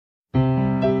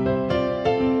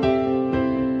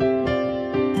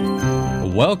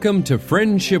Welcome to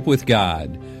Friendship with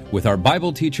God with our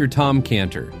Bible teacher Tom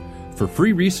Cantor. For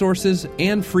free resources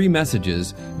and free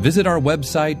messages, visit our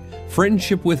website,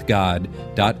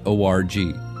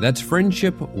 friendshipwithgod.org. That's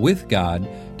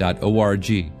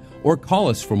friendshipwithgod.org. Or call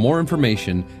us for more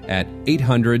information at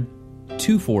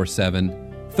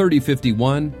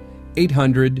 800-247-3051,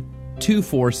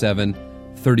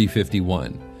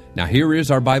 800-247-3051. Now here is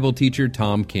our Bible teacher,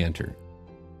 Tom Cantor.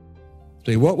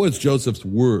 Say, what was Joseph's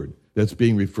word that's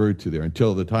being referred to there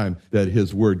until the time that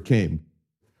his word came?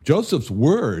 Joseph's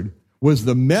word was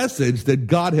the message that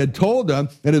God had told him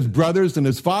that his brothers and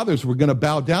his fathers were going to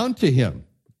bow down to him,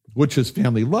 which his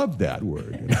family loved that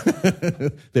word.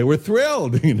 They were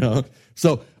thrilled,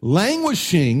 So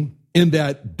languishing in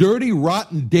that dirty,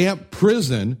 rotten, damp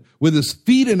prison with his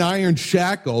feet in iron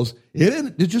shackles,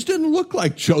 it just didn't look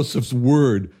like Joseph's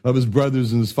word of his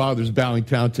brothers and his fathers bowing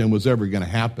down to him was ever going to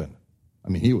happen. I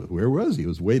mean, where was he? He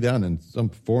was way down in some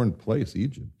foreign place,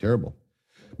 Egypt. Terrible.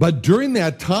 But during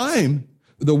that time,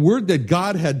 the word that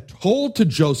God had told to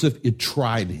Joseph, it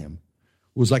tried him.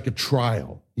 It was like a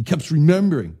trial. He kept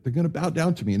remembering, they're going to bow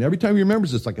down to me. And every time he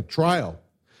remembers, it's like a trial.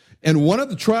 And one of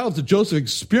the trials that Joseph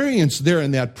experienced there in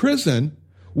that prison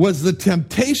was the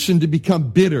temptation to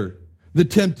become bitter, the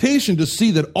temptation to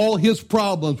see that all his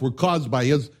problems were caused by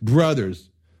his brothers,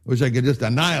 which I could just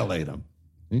annihilate them.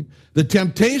 The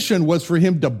temptation was for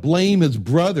him to blame his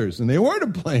brothers, and they were to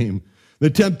blame. The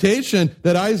temptation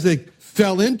that Isaac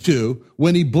fell into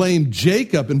when he blamed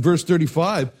Jacob in verse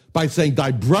 35 by saying,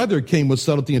 thy brother came with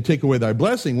subtlety and take away thy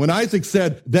blessing. When Isaac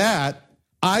said that,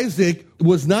 Isaac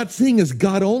was not seeing as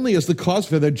God only as the cause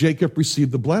for that Jacob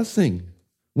received the blessing.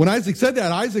 When Isaac said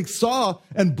that, Isaac saw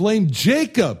and blamed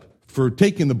Jacob for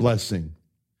taking the blessing.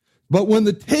 But when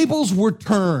the tables were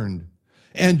turned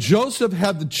and Joseph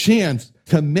had the chance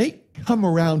to make come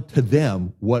around to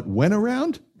them what went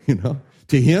around,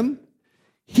 to him,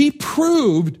 he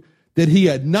proved that he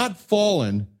had not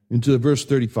fallen into verse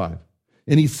 35.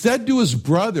 And he said to his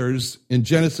brothers in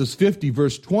Genesis 50,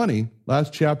 verse 20,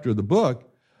 last chapter of the book,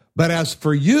 but as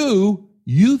for you,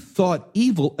 you thought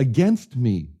evil against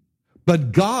me,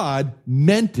 but God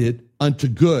meant it unto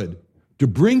good, to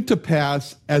bring to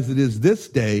pass as it is this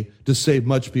day to save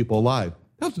much people alive.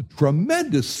 That was a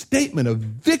tremendous statement of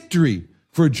victory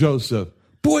for Joseph.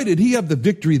 Boy, did he have the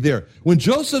victory there. When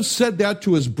Joseph said that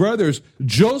to his brothers,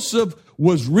 Joseph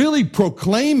was really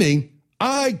proclaiming,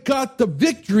 I got the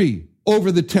victory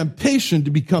over the temptation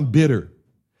to become bitter.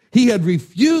 He had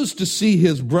refused to see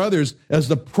his brothers as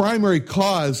the primary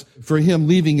cause for him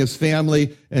leaving his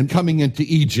family and coming into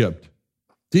Egypt.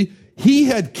 See, he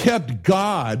had kept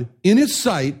God in his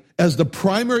sight as the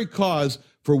primary cause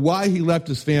for why he left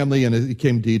his family and he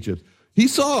came to Egypt. He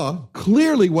saw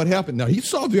clearly what happened. Now, he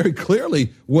saw very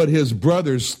clearly what his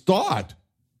brothers thought.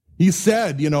 He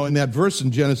said, in that verse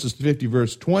in Genesis 50,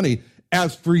 verse 20,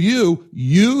 as for you,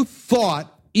 you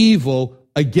thought evil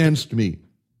against me.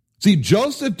 See,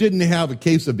 Joseph didn't have a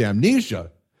case of amnesia.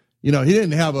 He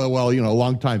didn't have a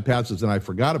long time passes and I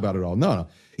forgot about it all. No.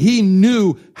 He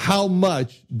knew how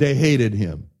much they hated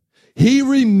him. He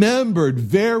remembered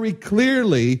very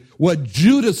clearly what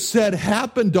Judah said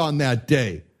happened on that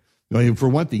day. For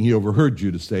one thing, he overheard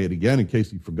Judah say it again in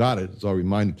case he forgot it. It's all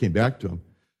reminded, came back to him.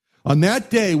 On that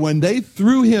day, when they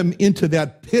threw him into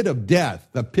that pit of death,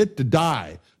 the pit to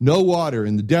die, no water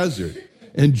in the desert,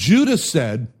 and Judah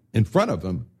said in front of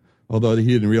him, although he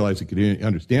didn't realize he could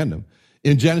understand him,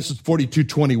 in Genesis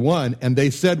 42:21, and they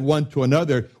said one to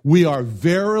another, we are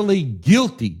verily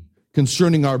guilty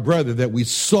concerning our brother, that we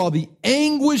saw the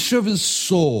anguish of his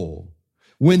soul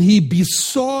when he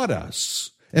besought us,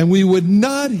 and we would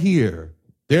not hear.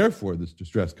 Therefore, this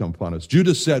distress come upon us.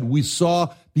 Judah said, we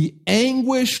saw the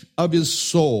anguish of his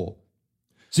soul.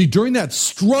 See, during that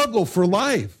struggle for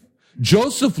life,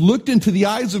 Joseph looked into the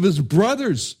eyes of his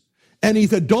brothers, and he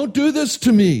said, don't do this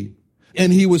to me.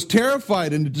 And he was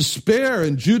terrified and in despair.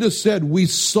 And Judah said, we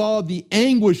saw the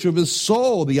anguish of his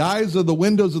soul, the eyes of the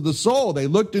windows of the soul. They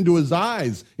looked into his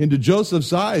eyes, into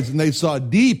Joseph's eyes, and they saw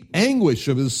deep anguish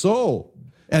of his soul.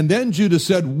 And then Judah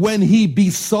said, when he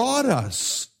besought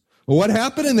us. Well, what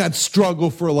happened in that struggle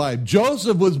for life?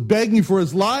 Joseph was begging for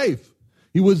his life.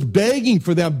 He was begging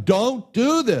for them, don't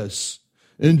do this.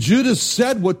 And Judah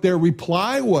said what their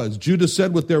reply was. Judah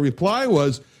said what their reply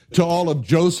was to all of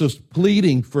Joseph's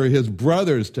pleading for his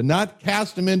brothers to not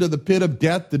cast him into the pit of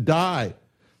death to die.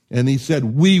 And he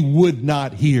said, we would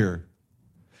not hear.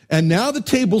 And now the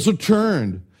tables are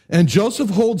turned. And Joseph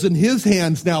holds in his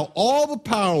hands now all the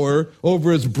power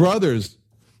over his brothers.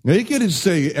 Now he could just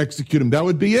say, execute him. That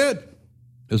would be it.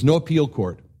 There's no appeal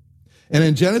court. And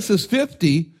in Genesis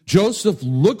 50, Joseph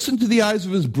looks into the eyes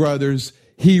of his brothers.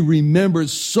 he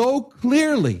remembers so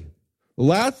clearly the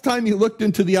last time he looked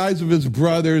into the eyes of his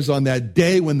brothers on that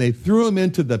day when they threw him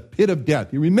into the pit of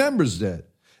death. He remembers that.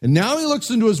 And now he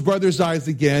looks into his brother's eyes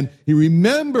again. He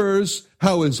remembers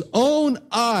how his own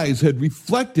eyes had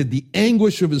reflected the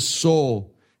anguish of his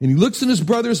soul. And he looks in his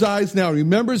brother's eyes now,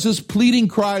 remembers his pleading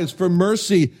cries for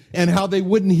mercy and how they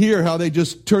wouldn't hear, how they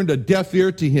just turned a deaf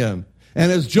ear to him.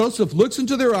 And as Joseph looks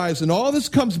into their eyes and all this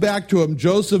comes back to him,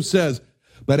 Joseph says,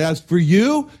 "But as for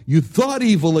you, you thought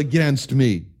evil against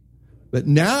me." But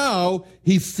now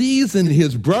he sees in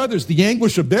his brothers the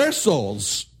anguish of their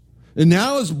souls. And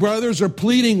now his brothers are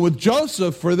pleading with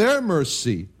Joseph for their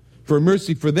mercy, for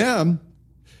mercy for them.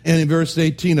 And in verse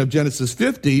 18 of Genesis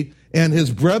 50, and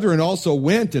his brethren also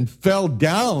went and fell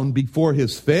down before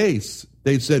his face.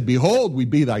 They said, "Behold, we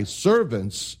be thy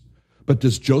servants." But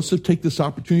does Joseph take this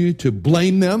opportunity to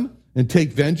blame them and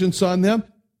take vengeance on them?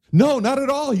 No, not at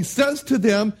all. He says to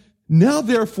them, "Now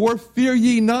therefore fear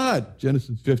ye not."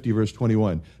 Genesis 50 verse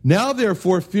 21. "Now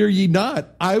therefore fear ye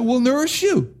not. I will nourish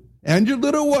you and your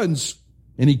little ones."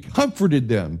 And he comforted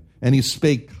them, and he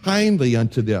spake kindly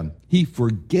unto them. He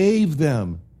forgave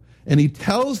them. And he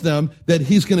tells them that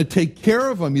he's going to take care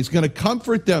of them. He's going to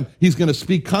comfort them. He's going to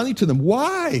speak kindly to them.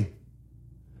 Why?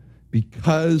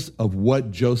 Because of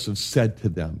what Joseph said to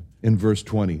them in verse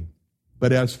 20.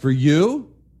 "But as for you,"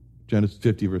 Genesis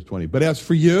 50 verse 20, "but as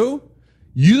for you,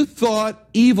 you thought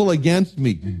evil against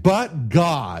me, but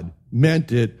God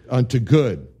meant it unto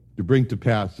good, to bring to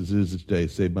pass as it is this day,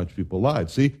 save much people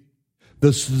alive." See,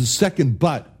 this is the second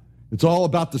but. It's all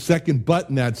about the second but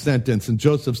in that sentence. And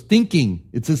Joseph's thinking,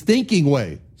 it's his thinking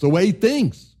way. It's the way he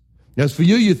thinks. "As for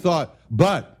you, you thought,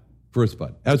 but," first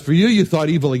but, "as for you, you thought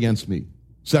evil against me."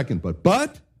 Second but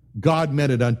God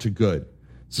meant it unto good.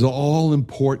 It's an all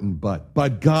important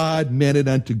but God meant it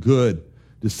unto good,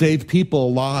 to save people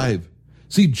alive.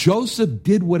 See, Joseph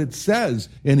did what it says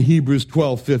in Hebrews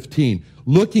 12:15.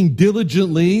 "Looking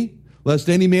diligently, lest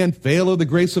any man fail of the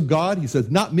grace of God." He says,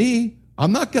 "Not me.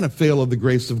 I'm not going to fail of the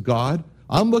grace of God.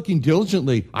 I'm looking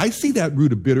diligently. I see that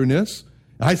root of bitterness.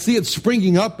 I see it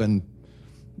springing up, and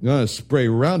I'm going to spray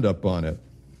Roundup on it."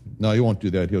 No, he won't do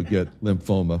that. He'll get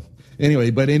lymphoma.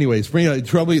 Anyway, spring up,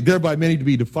 trouble, thereby many to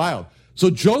be defiled. So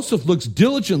Joseph looks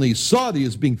diligently, saw that he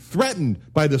was being threatened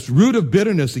by this root of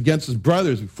bitterness against his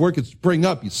brothers. Before it could spring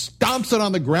up, he stomps it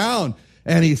on the ground,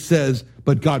 and he says,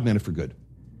 "But God meant it for good."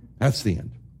 That's the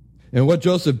end. And what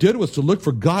Joseph did was to look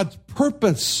for God's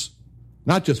purpose.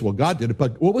 Not just, well, God did it,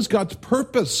 but what was God's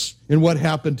purpose in what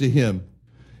happened to him?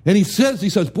 And he says,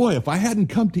 "Boy, if I hadn't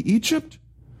come to Egypt,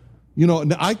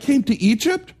 I came to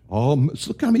Egypt,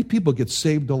 look how many people get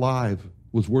saved alive.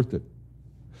 It was worth it."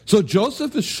 So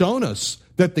Joseph has shown us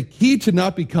that the key to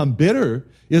not become bitter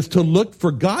is to look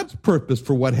for God's purpose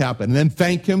for what happened, and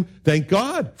then thank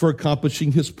God for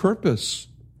accomplishing his purpose.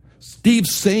 Steve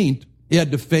Saint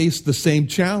had to face the same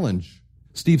challenge.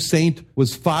 Steve Saint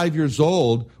was 5 years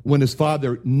old when his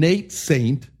father, Nate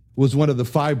Saint, was one of the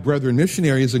 5 brethren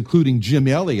missionaries, including Jim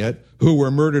Elliot, who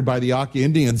were murdered by the Auca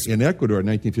Indians in Ecuador in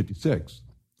 1956.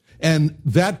 And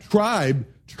that tribe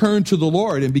turned to the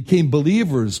Lord and became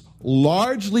believers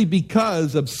largely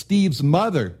because of Steve's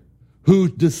mother, who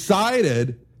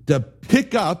decided to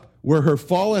pick up where her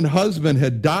fallen husband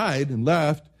had died and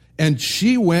left, and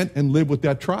she went and lived with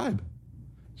that tribe.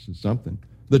 This is something.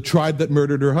 The tribe that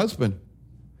murdered her husband.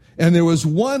 And there was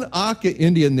one Auca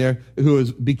Indian there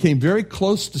who became very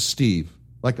close to Steve,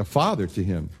 like a father to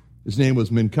him. His name was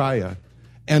Minkaya.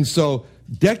 And so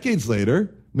decades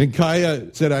later,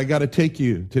 Minkaya said, "I got to take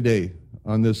you today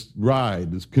on this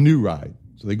ride, this canoe ride."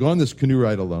 So they go on this canoe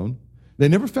ride alone. They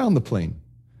never found the plane.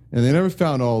 And they never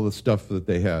found all the stuff that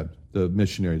they had, the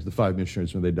missionaries, the 5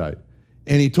 missionaries when they died.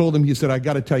 And he told them, he said, "I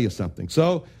got to tell you something."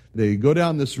 So they go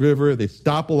down this river, they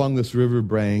stop along this river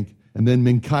bank, and then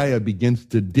Minkaya begins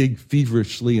to dig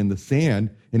feverishly in the sand,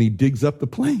 and he digs up the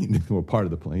plane, or part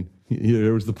of the plane.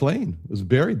 There was the plane. It was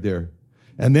buried there.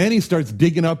 And then he starts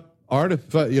digging up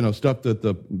stuff that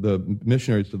the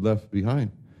missionaries had left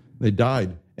behind. They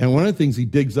died. And one of the things he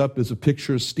digs up is a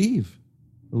picture of Steve,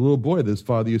 the little boy that his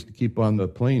father used to keep on the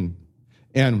plane.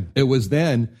 And it was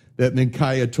then that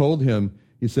Minkaya told him,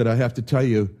 he said, "I have to tell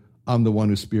you, I'm the one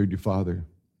who speared your father."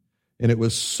 And it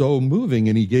was so moving,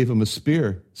 and he gave him a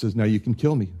spear. He says, "Now you can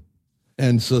kill me."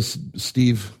 And so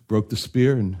Steve broke the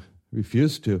spear and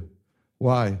refused to.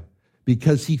 Why?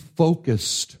 Because he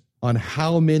focused on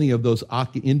how many of those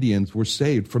Auca Indians were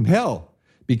saved from hell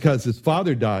because his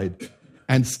father died.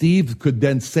 And Steve could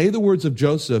then say the words of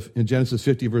Joseph in Genesis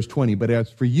 50, verse 20, "But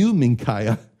as for you,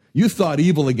 Minkaya, you thought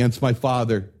evil against my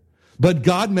father, but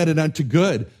God meant it unto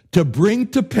good, to bring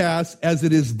to pass as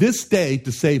it is this day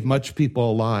to save much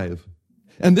people alive.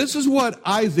 And this is what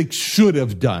Isaac should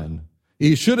have done.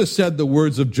 He should have said the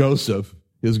words of Joseph,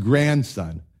 his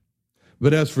grandson.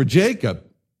 But as for Jacob,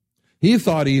 he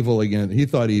thought evil again. He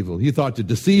thought evil. He thought to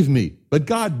deceive me. But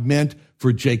God meant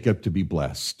for Jacob to be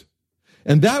blessed.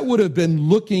 And that would have been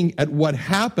looking at what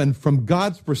happened from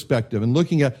God's perspective and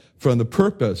looking at from the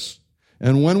purpose.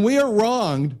 And when we are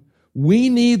wronged, we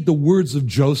need the words of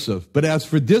Joseph. But as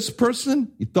for this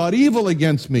person, he thought evil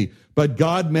against me, but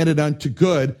God meant it unto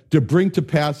good to bring to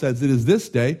pass as it is this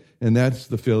day. And that's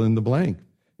the fill in the blank.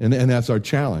 And that's our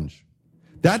challenge.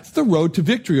 That's the road to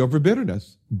victory over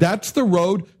bitterness. That's the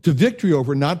road to victory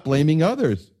over not blaming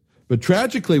others. But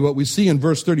tragically, what we see in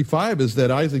verse 35 is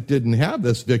that Isaac didn't have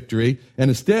this victory,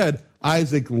 and instead,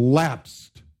 Isaac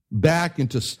lapsed back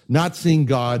into not seeing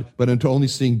God, but into only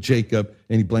seeing Jacob,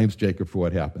 and he blames Jacob for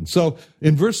what happened. So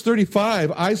in verse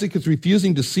 35, Isaac is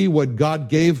refusing to see what God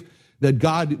gave, that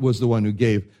God was the one who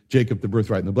gave Jacob the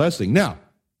birthright and the blessing. Now,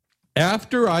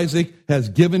 after Isaac has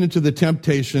given into the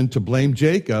temptation to blame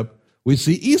Jacob, we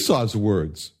see Esau's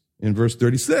words in verse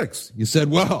 36. He said,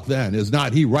 well, then, is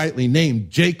not he rightly named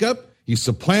Jacob? He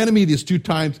supplanted me these 2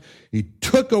 times. He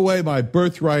took away my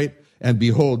birthright, and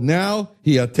behold, now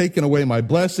he hath taken away my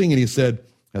blessing. And he said,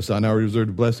 hast thou now reserved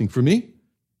a blessing for me?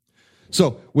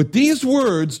 So with these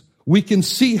words, we can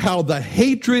see how the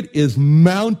hatred is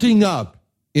mounting up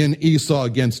in Esau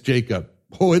against Jacob.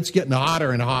 Oh, it's getting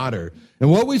hotter and hotter. And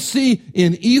what we see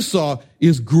in Esau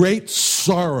is great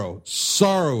sorrow.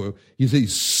 Sorrow.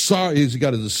 He's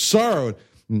got his sorrow,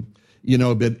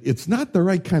 but it's not the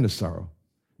right kind of sorrow.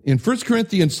 In 1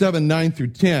 Corinthians 7, 9 through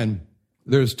 10,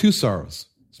 there's 2 sorrows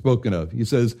spoken of.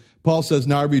 Paul says,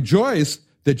 now I rejoice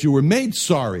that you were made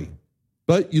sorry,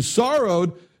 but you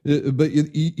sorrowed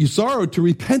to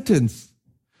repentance.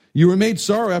 You were made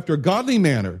sorrow after a godly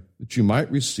manner, that you might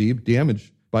receive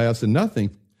damage by us in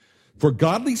nothing. For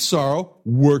godly sorrow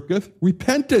worketh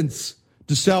repentance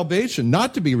to salvation,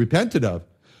 not to be repented of.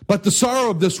 But the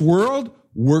sorrow of this world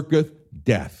worketh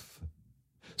death.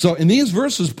 So in these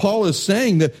verses, Paul is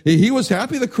saying that he was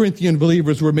happy the Corinthian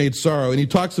believers were made sorrow. And he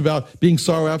talks about being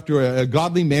sorrow after a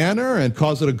godly manner and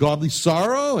calls it a godly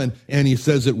sorrow. And he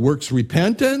says it works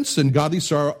repentance, and godly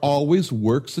sorrow always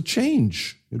works a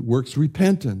change. It works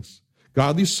repentance.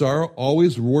 Godly sorrow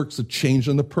always works a change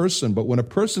in the person. But when a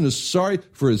person is sorry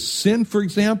for his sin, for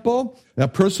example,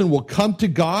 that person will come to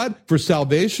God for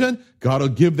salvation. God will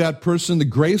give that person the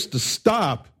grace to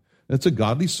stop. That's a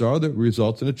godly sorrow that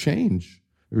results in a change.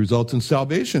 It results in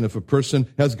salvation. If a person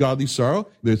has godly sorrow,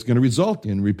 it's going to result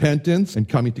in repentance and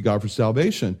coming to God for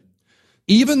salvation.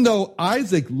 Even though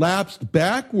Isaac lapsed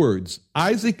backwards,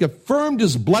 Isaac affirmed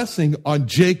his blessing on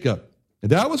Jacob.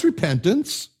 And that was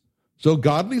repentance. So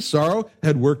godly sorrow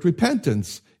had worked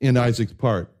repentance in Isaac's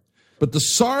part. But the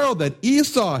sorrow that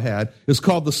Esau had is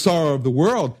called the sorrow of the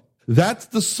world. That's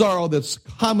the sorrow that's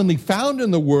commonly found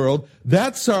in the world.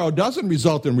 That sorrow doesn't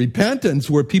result in repentance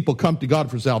where people come to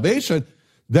God for salvation.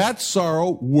 That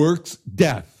sorrow works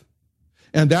death.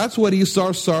 And that's what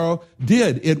Esau's sorrow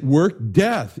did. It worked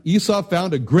death. Esau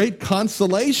found a great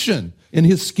consolation in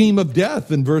his scheme of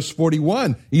death. In verse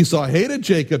 41, Esau hated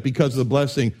Jacob because of the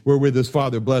blessing wherewith his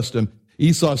father blessed him.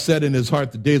 Esau said in his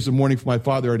heart, the days of mourning for my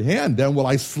father are at hand. Then will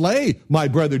I slay my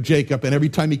brother Jacob. And every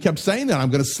time he kept saying that, I'm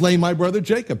going to slay my brother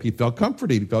Jacob. He felt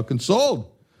comforted. He felt consoled.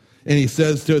 And he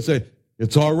says to us,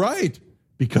 it's all right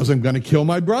because I'm going to kill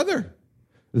my brother.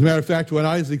 As a matter of fact, when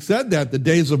Isaac said that, the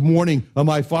days of mourning of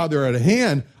my father are at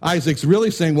hand, Isaac's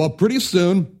really saying, well, pretty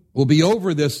soon we'll be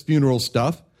over this funeral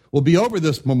stuff. We'll be over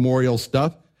this memorial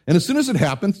stuff. And as soon as it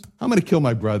happens, I'm going to kill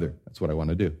my brother. That's what I want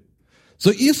to do.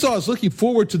 So Esau is looking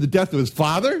forward to the death of his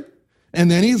father,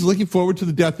 and then he's looking forward to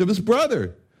the death of his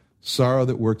brother. Sorrow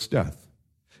that works death.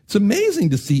 It's amazing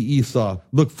to see Esau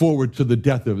look forward to the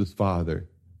death of his father.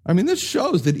 I mean, this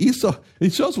shows that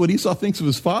it shows what Esau thinks of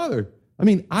his father. I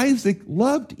mean, Isaac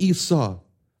loved Esau.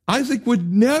 Isaac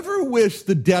would never wish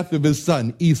the death of his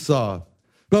son, Esau.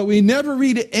 But we never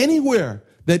read anywhere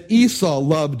that Esau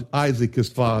loved Isaac, his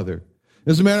father.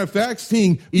 As a matter of fact,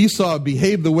 seeing Esau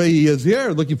behave the way he is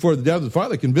here, looking for the death of his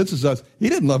father, convinces us he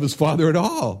didn't love his father at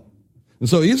all. And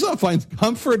so Esau finds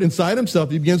comfort inside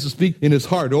himself. He begins to speak in his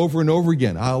heart over and over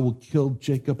again. I will kill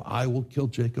Jacob. I will kill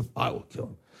Jacob. I will kill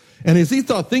him. And as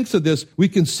Esau thinks of this, we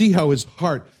can see how his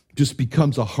heart just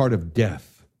becomes a heart of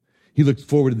death. He looks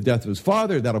forward to the death of his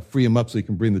father. That'll free him up so he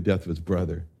can bring the death of his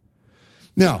brother.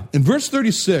 Now, in verse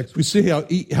 36, we see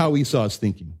how Esau is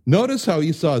thinking. Notice how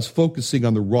Esau is focusing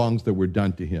on the wrongs that were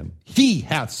done to him. He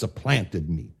hath supplanted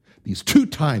me. These 2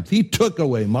 times he took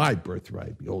away my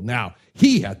birthright. Behold, now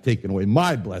he hath taken away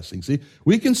my blessing. See,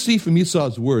 we can see from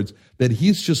Esau's words that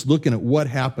he's just looking at what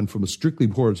happened from a strictly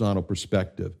horizontal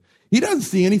perspective. He doesn't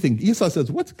see anything. Esau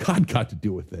says, what's God got to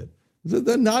do with it?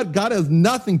 God has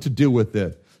nothing to do with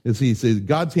it. As he says,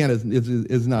 God's hand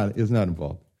is not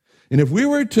involved. And if we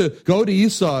were to go to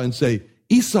Esau and say,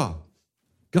 Esau,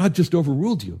 God just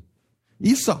overruled you.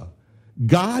 Esau,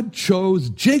 God chose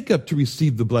Jacob to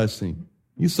receive the blessing.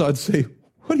 Esau would say,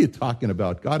 what are you talking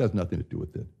about? God has nothing to do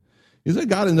with it. He said,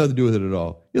 God has nothing to do with it at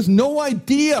all. He has no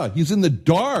idea. He's in the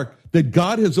dark that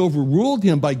God has overruled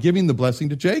him by giving the blessing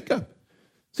to Jacob.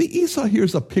 See, Esau here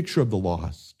is a picture of the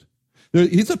lost.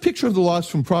 He's a picture of the lost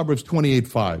from Proverbs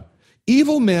 28:5.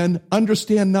 Evil men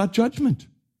understand not judgment,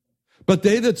 but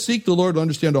they that seek the Lord will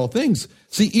understand all things.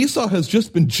 See, Esau has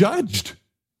just been judged.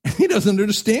 He doesn't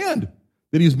understand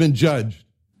that he's been judged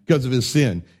because of his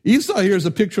sin. Esau here is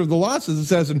a picture of the lost, as it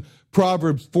says in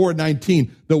Proverbs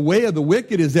 4:19. The way of the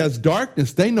wicked is as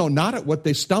darkness. They know not at what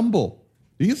they stumble.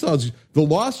 The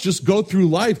lost just go through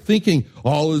life thinking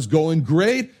all is going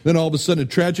great. Then all of a sudden a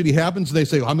tragedy happens and they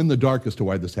say, I'm in the dark as to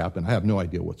why this happened. I have no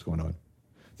idea what's going on.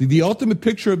 The ultimate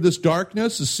picture of this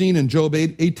darkness is seen in Job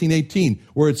 18:18,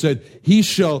 where it said, he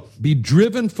shall be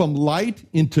driven from light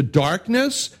into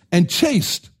darkness and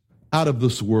chased out of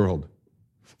this world.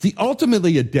 See,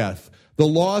 ultimately at death, the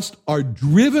lost are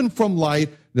driven from light,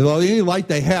 the only light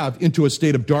they have, into a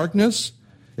state of darkness,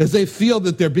 as they feel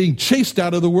that they're being chased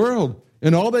out of the world.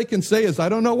 And all they can say is, I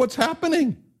don't know what's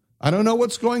happening. I don't know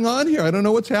what's going on here. I don't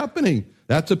know what's happening.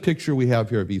 That's a picture we have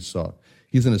here of Esau.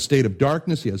 He's in a state of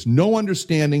darkness. He has no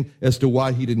understanding as to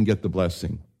why he didn't get the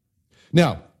blessing.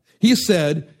 Now, he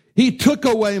said, he took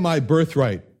away my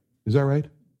birthright. Is that right?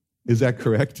 Is that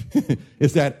correct?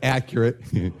 Is that accurate?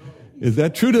 Is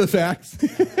that true to the facts?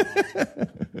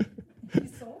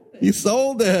 He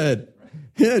sold it.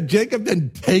 Yeah, Jacob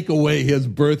didn't take away his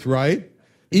birthright.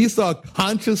 Esau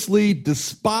consciously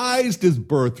despised his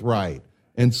birthright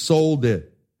and sold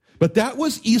it. But that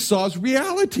was Esau's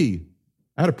reality.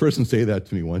 I had a person say that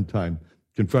to me one time.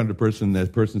 Confronted a person,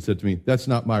 that person said to me, that's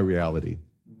not my reality.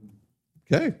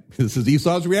 Okay, this is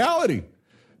Esau's reality.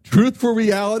 Truthful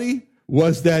reality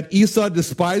was that Esau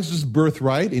despised his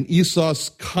birthright, and Esau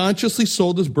consciously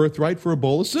sold his birthright for a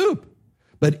bowl of soup.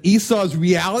 But Esau's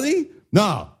reality?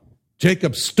 No,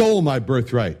 Jacob stole my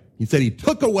birthright. He said he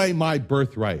took away my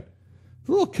birthright. It's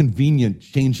a little convenient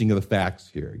changing of the facts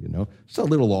here, Just a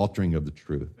little altering of the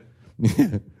truth.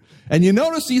 And you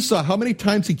notice Esau, how many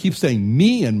times he keeps saying,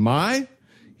 me and my?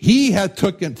 He had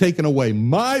taken away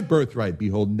my birthright.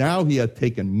 Behold, now he hath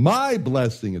taken my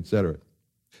blessing, etc.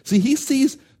 See, he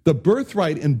sees the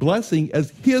birthright and blessing as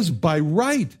his by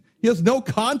right. He has no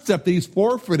concept that he's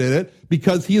forfeited it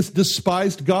because he has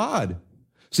despised God.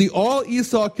 See, all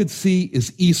Esau could see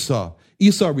is Esau.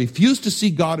 Esau refused to see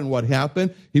God in what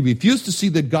happened. He refused to see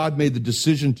that God made the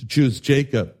decision to choose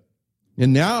Jacob.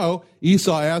 And now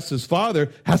Esau asks his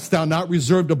father, hast thou not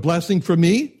reserved a blessing for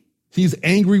me? He's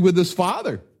angry with his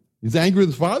father. He's angry with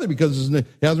his father because he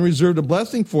hasn't reserved a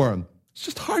blessing for him. It's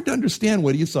just hard to understand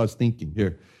what Esau's thinking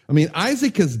here. I mean,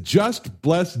 Isaac has just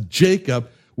blessed Jacob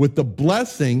with the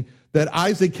blessing that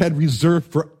Isaac had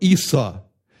reserved for Esau.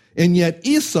 And yet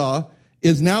Esau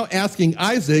is now asking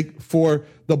Isaac for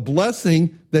the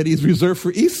blessing that he's reserved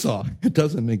for Esau. It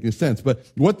doesn't make any sense. But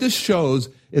what this shows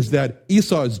is that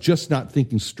Esau is just not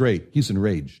thinking straight. He's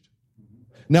enraged.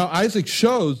 Now, Isaac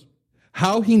shows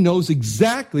how he knows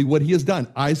exactly what he has done.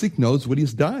 Isaac knows what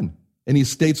he's done. And he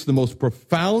states the most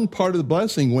profound part of the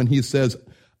blessing when he says,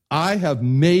 I have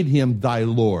made him thy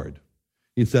Lord.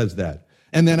 He says that.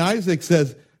 And then Isaac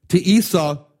says to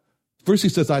Esau, first he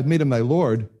says, I've made him thy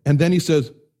Lord. And then he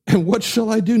says, and what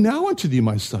shall I do now unto thee,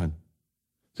 my son?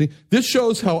 See, this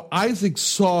shows how Isaac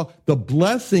saw the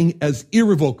blessing as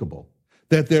irrevocable,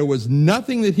 that there was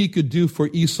nothing that he could do for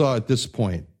Esau at this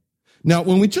point. Now,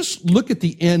 when we just look at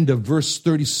the end of verse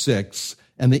 36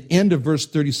 and the end of verse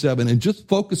 37 and just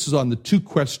focuses on the two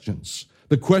questions,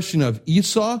 the question of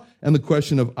Esau and the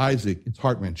question of Isaac, it's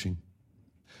heart-wrenching.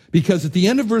 Because at the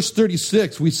end of verse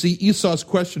 36, we see Esau's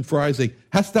question for Isaac,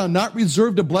 hast thou not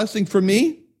reserved a blessing for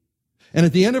me? And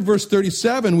at the end of verse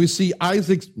 37, we see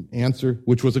Isaac's answer,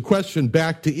 which was a question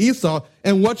back to Esau,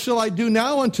 and what shall I do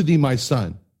now unto thee, my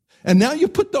son? And now you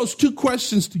put those two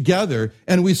questions together,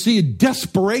 and we see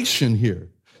desperation here.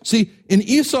 See, in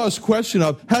Esau's question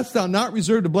of, hast thou not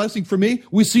reserved a blessing for me?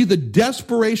 We see the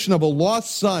desperation of a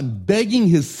lost son begging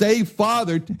his saved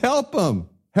father to help him.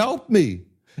 Help me.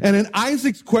 And in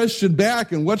Isaac's question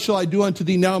back, and what shall I do unto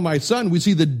thee now, my son? We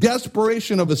see the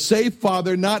desperation of a saved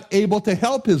father not able to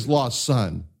help his lost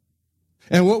son.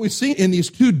 And what we see in these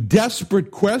two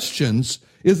desperate questions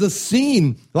is a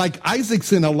scene like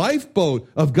Isaac's in a lifeboat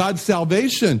of God's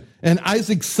salvation, and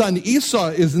Isaac's son Esau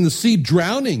is in the sea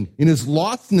drowning in his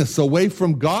lostness away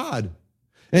from God.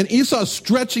 And Esau's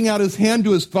stretching out his hand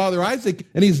to his father Isaac,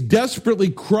 and he's desperately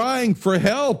crying for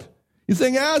help. He's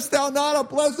saying, "Ask thou not a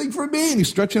blessing for me?" And he's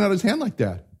stretching out his hand like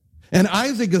that. And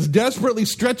Isaac is desperately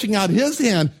stretching out his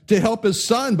hand to help his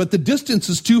son, but the distance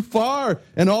is too far.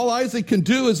 And all Isaac can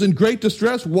do is, in great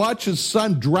distress, watch his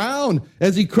son drown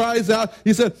as he cries out.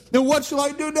 He said, "Then what shall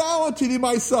I do now unto thee,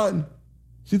 my son?"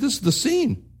 See, this is the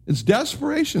scene. It's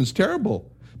desperation. It's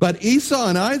terrible. But Esau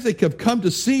and Isaac have come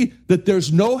to see that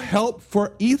there's no help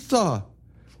for Esau.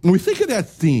 When we think of that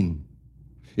scene,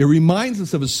 it reminds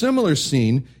us of a similar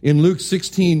scene in Luke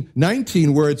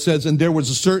 16:19, where it says, "And there was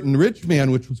a certain rich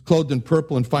man which was clothed in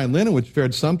purple and fine linen, which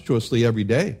fared sumptuously every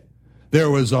day.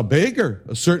 There was a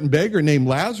certain beggar named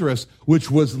Lazarus, which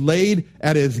was laid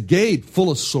at his gate full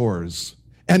of sores,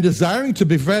 and desiring to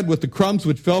be fed with the crumbs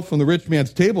which fell from the rich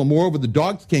man's table. Moreover, the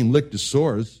dogs came, licked his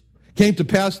sores. Came to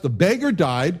pass, the beggar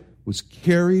died, was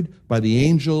carried by the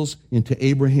angels into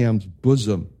Abraham's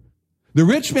bosom. The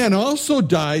rich man also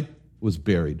died, was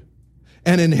buried.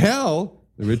 And in hell,"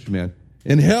 the rich man,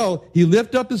 "in hell, he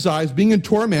lift up his eyes, being in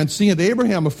torment, seeing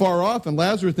Abraham afar off and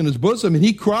Lazarus in his bosom, and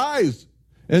he cries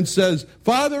and says,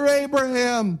 Father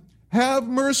Abraham, have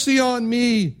mercy on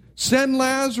me. Send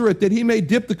Lazarus that he may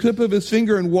dip the tip of his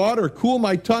finger in water, cool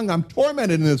my tongue. I'm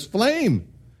tormented in this flame.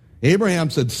 Abraham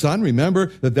said, Son,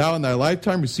 remember that thou in thy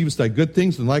lifetime receivest thy good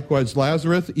things, and likewise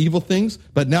Lazarus evil things.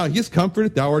 But now he is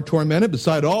comforted, thou art tormented.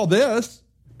 Beside all this,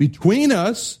 between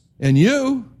us and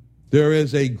you, there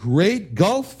is a great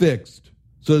gulf fixed,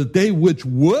 so that they which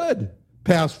would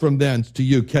pass from thence to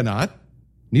you cannot,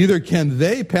 neither can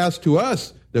they pass to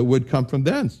us that would come from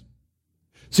thence."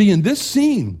 See, in this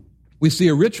scene, we see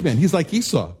a rich man. He's like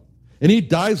Esau, and he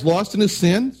dies lost in his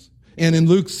sins. And in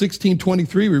Luke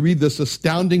 16:23, we read this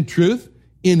astounding truth.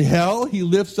 In hell, he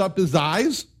lifts up his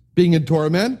eyes, being in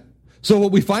torment. So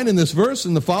what we find in this verse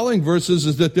and the following verses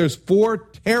is that there's 4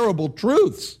 terrible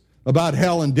truths about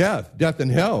hell and death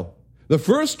and hell. The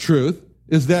first truth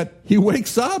is that he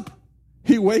wakes up.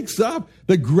 He wakes up.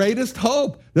 The greatest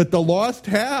hope that the lost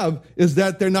have is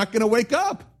that they're not going to wake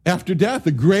up after death.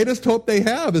 The greatest hope they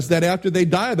have is that after they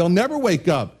die, they'll never wake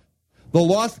up. The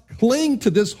lost cling to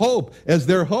this hope as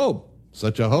their hope.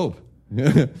 Such a hope.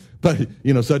 But,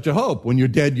 such a hope. When you're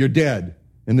dead, you're dead.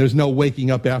 And there's no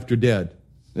waking up after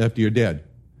you're dead.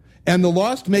 And the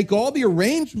lost make all the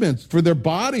arrangements for their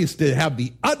bodies to have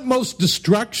the utmost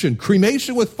destruction,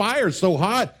 cremation with fire so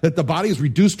hot that the body is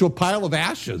reduced to a pile of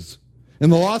ashes.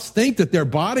 And the lost think that their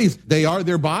bodies, they are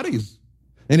their bodies.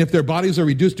 And if their bodies are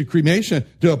reduced to cremation,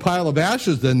 to a pile of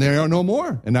ashes, then they are no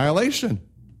more. Annihilation.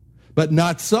 But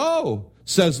not so,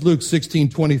 says Luke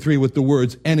 16:23 with the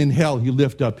words, and in hell he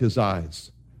lift up his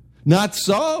eyes. Not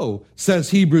so,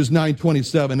 says Hebrews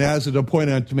 9:27, as it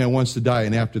appointed unto man once to die,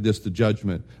 and after this the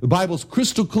judgment. The Bible's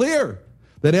crystal clear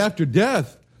that after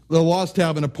death, the lost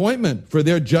have an appointment for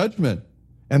their judgment,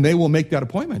 and they will make that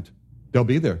appointment. They'll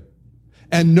be there.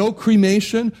 And no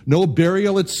cremation, no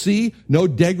burial at sea, no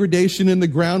degradation in the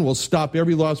ground will stop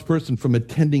every lost person from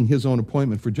attending his own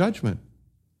appointment for judgment.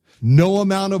 No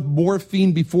amount of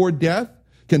morphine before death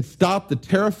can stop the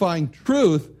terrifying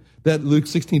truth that Luke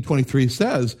 16:23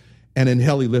 says, and in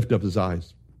hell he lift up his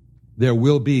eyes. There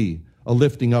will be a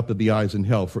lifting up of the eyes in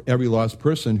hell for every lost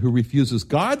person who refuses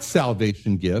God's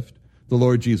salvation gift, the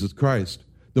Lord Jesus Christ.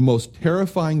 The most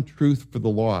terrifying truth for the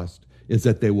lost is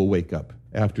that they will wake up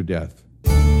after death.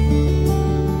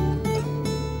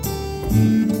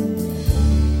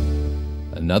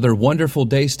 Another wonderful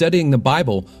day studying the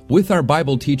Bible with our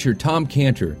Bible teacher Tom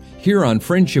Cantor here on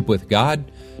Friendship with God.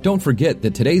 Don't forget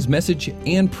that today's message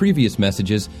and previous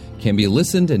messages can be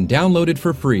listened and downloaded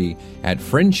for free at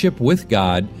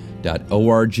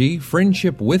friendshipwithgod.org,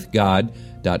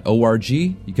 friendshipwithgod.org.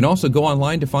 You can also go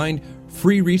online to find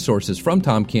free resources from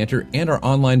Tom Cantor and our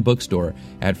online bookstore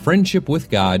at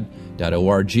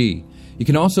friendshipwithgod.org. You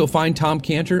can also find Tom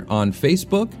Cantor on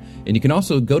Facebook, and you can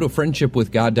also go to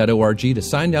friendshipwithgod.org to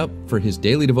sign up for his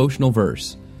daily devotional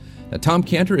verse. Now, Tom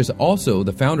Cantor is also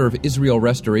the founder of Israel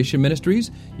Restoration Ministries.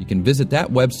 You can visit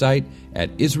that website at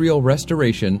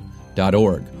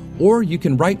israelrestoration.org. Or you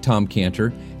can write Tom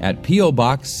Cantor at P.O.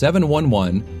 Box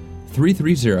 711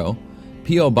 330,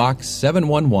 P.O. Box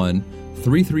 711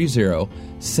 330,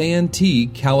 Santee,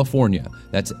 California.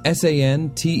 That's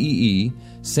Santee,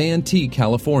 Santee,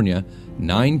 California,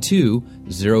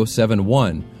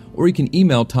 92071. Or you can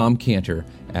email Tom Cantor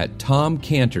at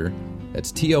tomcantor,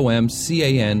 that's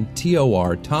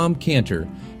TOMCANTOR, Tom Cantor,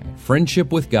 at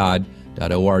friendshipwithgod.org.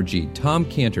 Tom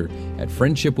Cantor at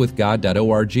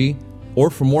friendshipwithgod.org. Or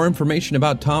for more information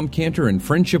about Tom Cantor and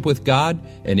Friendship with God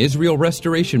and Israel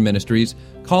Restoration Ministries,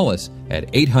 call us at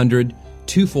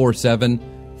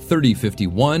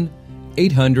 800-247-3051,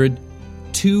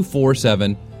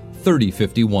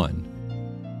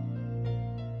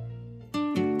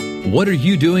 800-247-3051. What are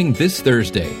you doing this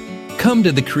Thursday? Come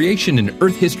to the Creation and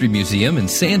Earth History Museum in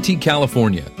Santee,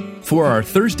 California for our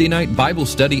Thursday night Bible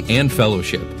study and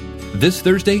fellowship. This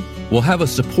Thursday, we'll have a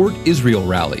Support Israel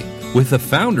rally with the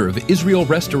founder of Israel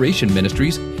Restoration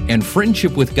Ministries and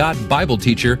Friendship with God Bible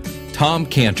teacher, Tom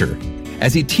Cantor,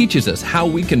 as he teaches us how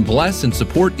we can bless and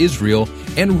support Israel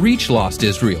and reach lost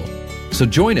Israel. So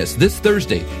join us this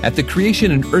Thursday at the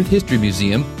Creation and Earth History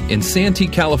Museum in Santee,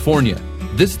 California,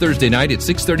 this Thursday night at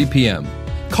 6:30 p.m.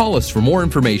 Call us for more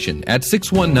information at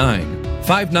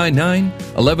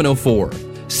 619-599-1104,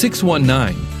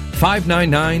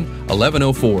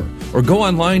 619-599-1104, or go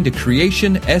online to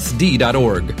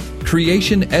creationsd.org,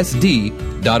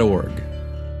 creationsd.org.